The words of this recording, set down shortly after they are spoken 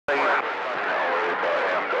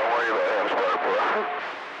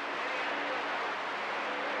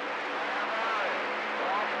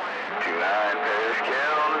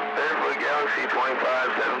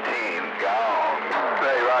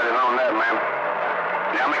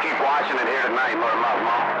keep watching it here tonight, Lord Mom.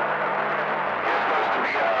 It's supposed to be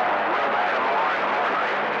real bad tomorrow in the morning.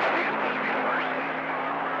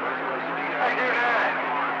 Hey,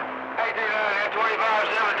 dude, that 2517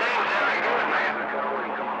 sounding good, man.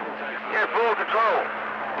 You're in full control.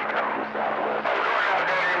 You come from Southwest. I'm going out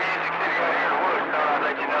there in Music City out here in the woods. Thought I'd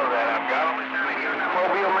let you know that. I've got him.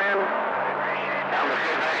 Mobile, man. Down the 15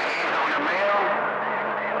 on the mail.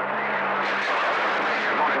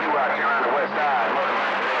 What you out here on the west side?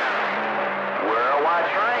 Worldwide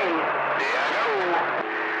train. Yeah, I know.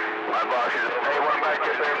 My boss is, hey, what about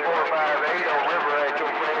you there, 458 on RiverRat,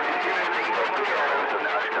 your friend?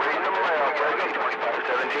 Reading the mail, break up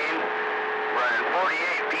 2517, running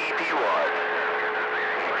 48 BEP watts.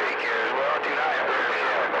 Take care as well, 29 there.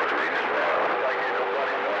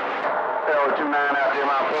 Hello, 29 out there,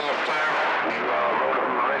 my friend, sir. You load up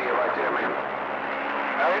on the radio right there, man.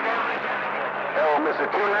 How you doing? Hello, Mr.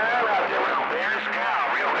 29 out there. There's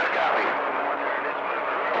Cow, real good copy.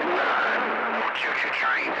 29. Choo-choo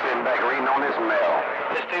train. Sitting back reading on this mail.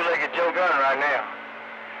 This two-legged Joe Gunner right now.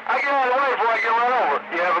 I get out of the way before I get run over.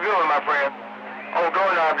 You have a good one, my friend. Old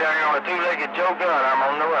Doorknob down here on a two-legged Joe Gunner. I'm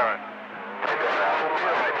on the run.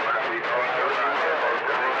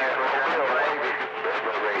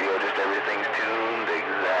 Radio, just everything's tuned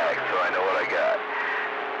exact, so I know what I got.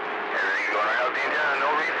 Everything's going around the engine, no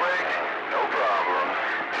reflex, no problem.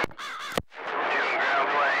 Tune ground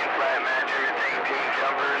plane, flat match, everything, team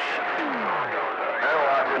jumpers. Hello,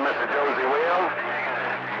 out there, Mr. Josie Will.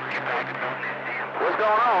 What's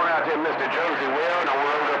going on out there, Mr. Josie Will? Don't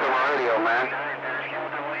roll up on my radio, man.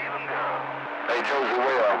 Hey, Josie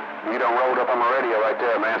Will, you done rolled up on my radio right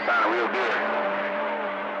there, man. Sounding real good.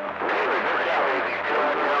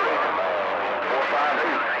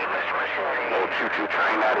 Old choo-choo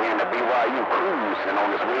train out here in the BYU cruising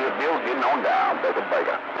on this wheel bill, getting on down,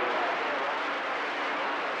 baker.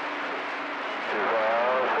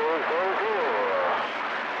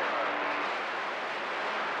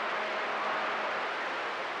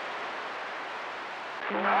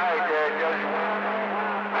 Hi, Dad, Josie.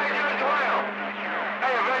 Hey, Josie Will.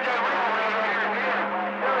 Hey, if I just ran around here again,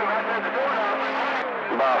 tell him I said the Doorknob.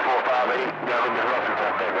 About 458, got a little bit rough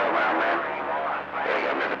out there, go around, man. Yeah, you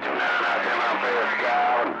got Mr. 29 out there, my fair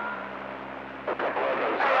scout, and a couple of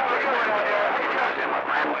those out there, my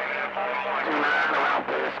friend. 29 around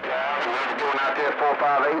fair scout, and what you doing out there,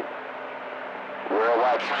 458?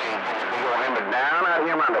 Worldwide train, you on him down out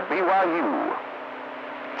here around the BYU.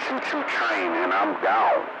 Choo-choo train, and I'm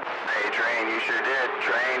gone. Hey, train, you sure did.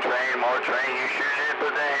 Train, more train, you sure did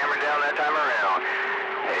put that hammer down that time around.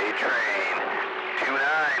 Hey, train, 29,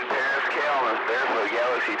 Paris Calmus, Barefoot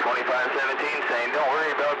Galaxy 2517, saying don't worry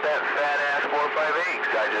about that fat-ass 458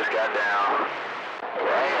 I just got down.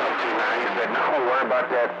 Well, 29, you said don't worry about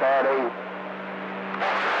that fat 8.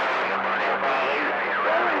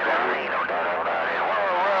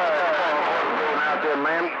 Out there,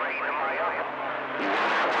 man.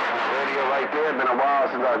 Right there, been a while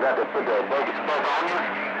since I got to put the bogus spoke on you.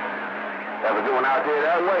 Ever going out there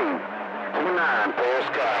that way? 29, Paris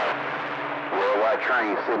Sky. Worldwide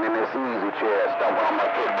train sitting in this easy chair, stomping on my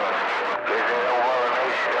foot, buddy.